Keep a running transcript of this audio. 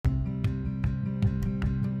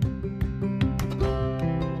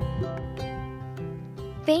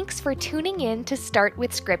Thanks for tuning in to Start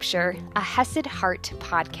with Scripture, a Hesed Heart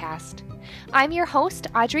podcast. I'm your host,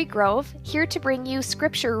 Audrey Grove, here to bring you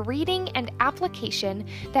scripture reading and application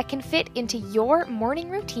that can fit into your morning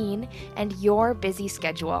routine and your busy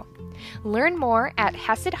schedule. Learn more at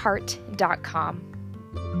HesedHeart.com.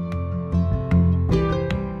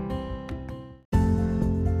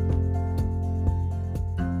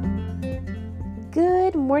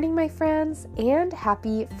 Good morning, my friends, and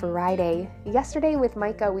happy Friday. Yesterday with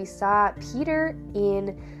Micah, we saw Peter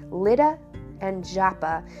in Lydda and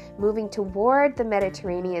Joppa moving toward the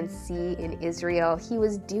Mediterranean Sea in Israel. He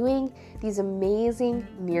was doing these amazing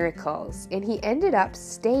miracles, and he ended up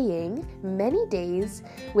staying many days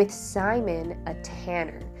with Simon, a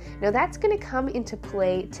tanner. Now that's going to come into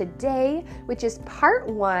play today, which is part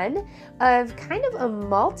one of kind of a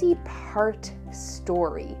multi-part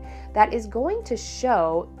story that is going to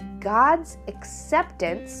show God's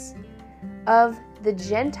acceptance of the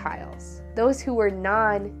Gentiles, those who were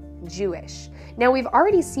non-Jewish. Now, we've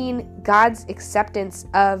already seen God's acceptance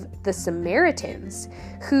of the Samaritans,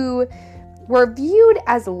 who were viewed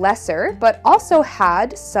as lesser, but also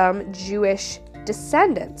had some Jewish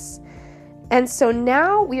descendants. And so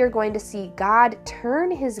now we are going to see God turn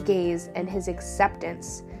his gaze and his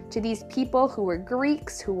acceptance to these people who were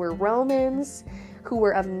Greeks, who were Romans, who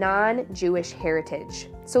were of non-Jewish heritage.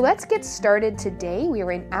 So let's get started today. We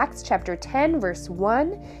are in Acts chapter 10, verse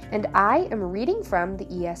 1, and I am reading from the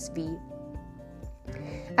ESV.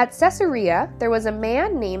 At Caesarea, there was a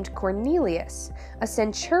man named Cornelius, a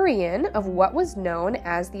centurion of what was known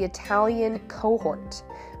as the Italian cohort,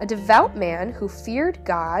 a devout man who feared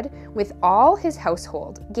God with all his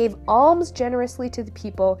household, gave alms generously to the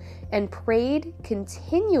people, and prayed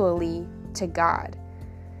continually to God.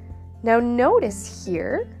 Now notice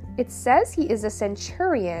here, it says he is a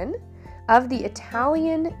centurion of the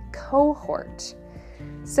Italian cohort.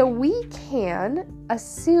 So we can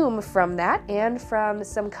assume from that and from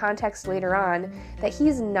some context later on that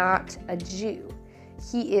he's not a Jew.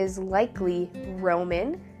 He is likely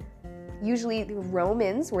Roman. Usually the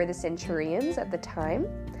Romans were the centurions at the time.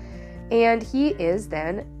 And he is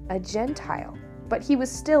then a Gentile. But he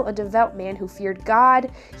was still a devout man who feared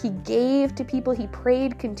God. He gave to people. He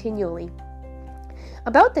prayed continually.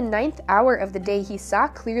 About the 9th hour of the day, he saw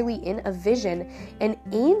clearly in a vision an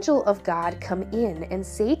angel of God come in and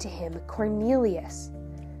say to him, "Cornelius."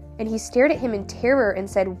 And he stared at him in terror and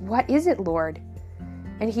said, "What is it, Lord?"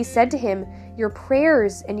 And he said to him, "Your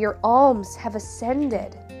prayers and your alms have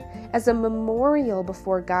ascended as a memorial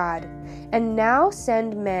before God. And now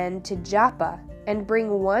send men to Joppa and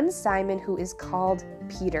bring one Simon who is called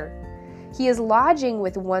Peter. He is lodging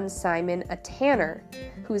with one Simon, a tanner,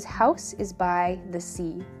 whose house is by the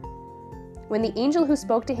sea." When the angel who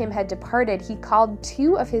spoke to him had departed, he called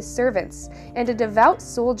 2 of his servants and a devout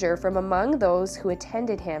soldier from among those who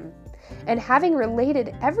attended him. And having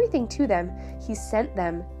related everything to them, he sent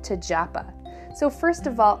them to Joppa. So first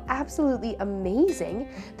of all, absolutely amazing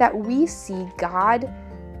that we see God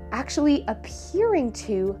actually appearing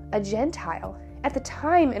to a Gentile. At the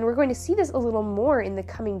time, and we're going to see this a little more in the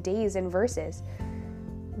coming days and verses,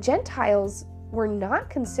 Gentiles were not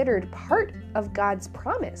considered part of God's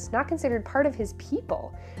promise, not considered part of his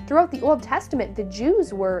people. Throughout the Old Testament, the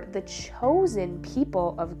Jews were the chosen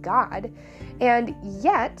people of God, and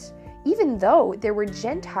yet, even though there were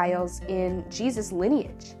Gentiles in Jesus'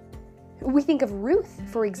 lineage, we think of Ruth,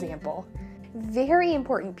 for example, very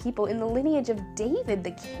important people in the lineage of David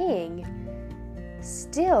the king.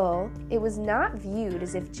 Still, it was not viewed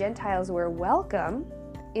as if Gentiles were welcome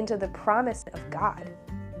into the promise of God.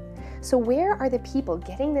 So where are the people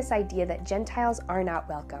getting this idea that Gentiles are not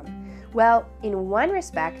welcome? Well, in one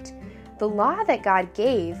respect, the law that God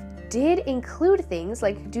gave did include things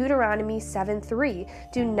like Deuteronomy 7:3.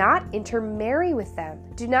 Do not intermarry with them.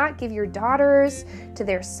 Do not give your daughters to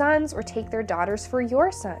their sons or take their daughters for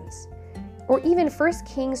your sons. Or even 1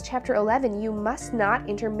 Kings chapter 11, you must not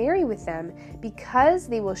intermarry with them because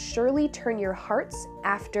they will surely turn your hearts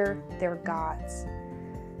after their gods.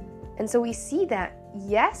 And so we see that,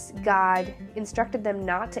 yes, God instructed them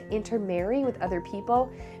not to intermarry with other people,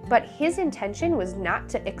 but his intention was not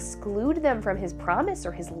to exclude them from his promise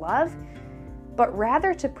or his love, but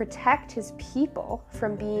rather to protect his people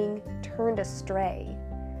from being turned astray.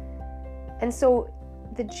 And so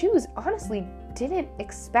the Jews honestly didn't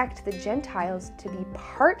expect the Gentiles to be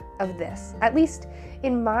part of this, at least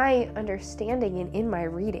in my understanding and in my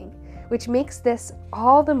reading, which makes this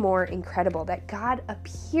all the more incredible that God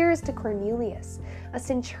appears to Cornelius, a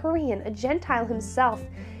centurion, a Gentile himself,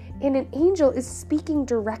 and an angel is speaking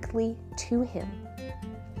directly to him.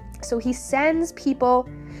 So he sends people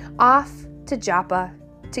off to Joppa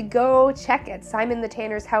to go check at Simon the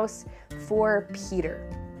tanner's house for Peter.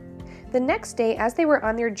 The next day, as they were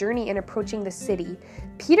on their journey and approaching the city,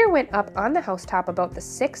 Peter went up on the housetop about the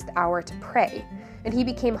 6th hour to pray, and he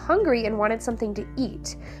became hungry and wanted something to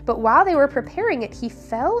eat. But while they were preparing it, he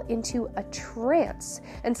fell into a trance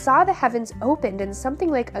and saw the heavens opened and something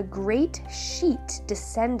like a great sheet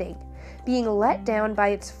descending, being let down by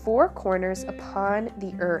its four corners upon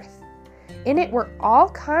the earth. In it were all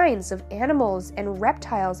kinds of animals and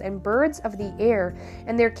reptiles and birds of the air,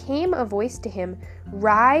 and there came a voice to him,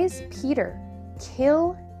 "Rise, Peter,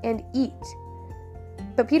 kill and eat."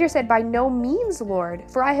 But Peter said, "By no means, Lord,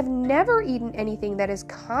 for I have never eaten anything that is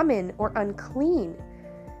common or unclean."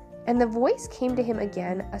 And the voice came to him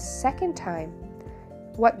again a second time,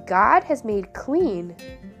 "What God has made clean,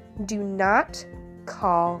 do not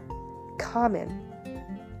call common."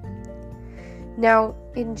 Now,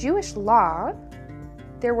 in Jewish law,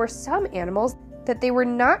 there were some animals that they were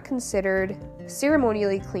not considered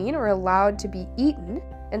ceremonially clean or allowed to be eaten.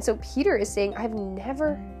 And so Peter is saying, "I've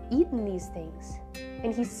never eaten these things."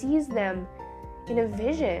 And he sees them in a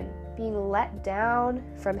vision being let down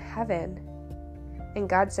from heaven. And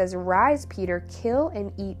God says, "Rise, Peter, kill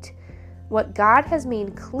and eat. What God has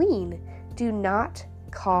made clean, do not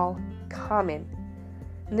call common."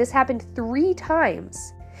 And this happened 3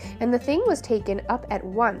 times. And the thing was taken up at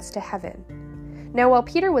once to heaven. Now, while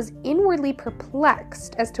Peter was inwardly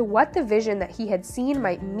perplexed as to what the vision that he had seen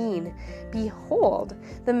might mean, behold,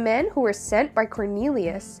 the men who were sent by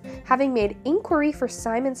Cornelius, having made inquiry for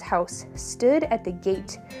Simon's house, stood at the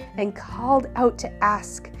gate and called out to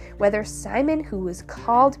ask whether Simon, who was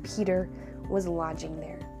called Peter, was lodging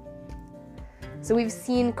there. So we've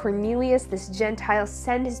seen Cornelius, this Gentile,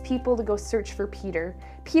 send his people to go search for Peter.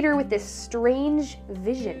 Peter with this strange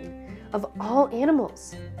vision of all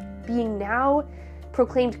animals being now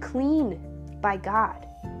proclaimed clean by God,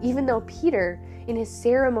 even though Peter, in his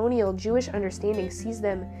ceremonial Jewish understanding, sees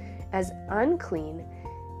them as unclean.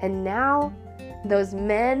 And now those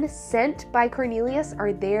men sent by Cornelius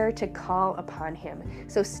are there to call upon him.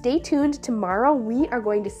 So stay tuned. Tomorrow we are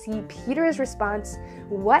going to see Peter's response,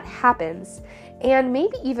 what happens, and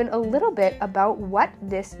maybe even a little bit about what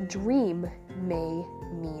this dream may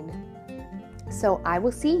mean. So I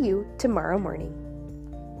will see you tomorrow morning.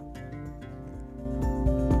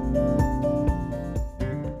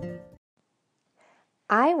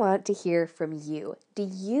 I want to hear from you. Do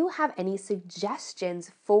you have any suggestions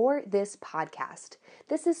for this podcast?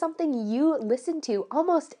 This is something you listen to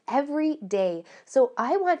almost every day, so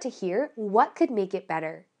I want to hear what could make it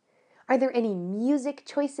better. Are there any music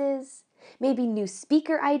choices? Maybe new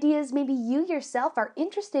speaker ideas? Maybe you yourself are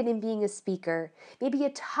interested in being a speaker. Maybe a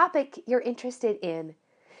topic you're interested in.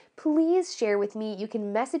 Please share with me. You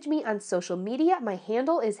can message me on social media. My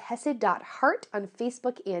handle is hesed.heart on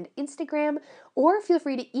Facebook and Instagram, or feel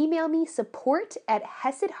free to email me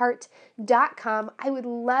support@hesedheart.com. I would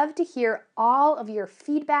love to hear all of your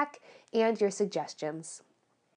feedback and your suggestions.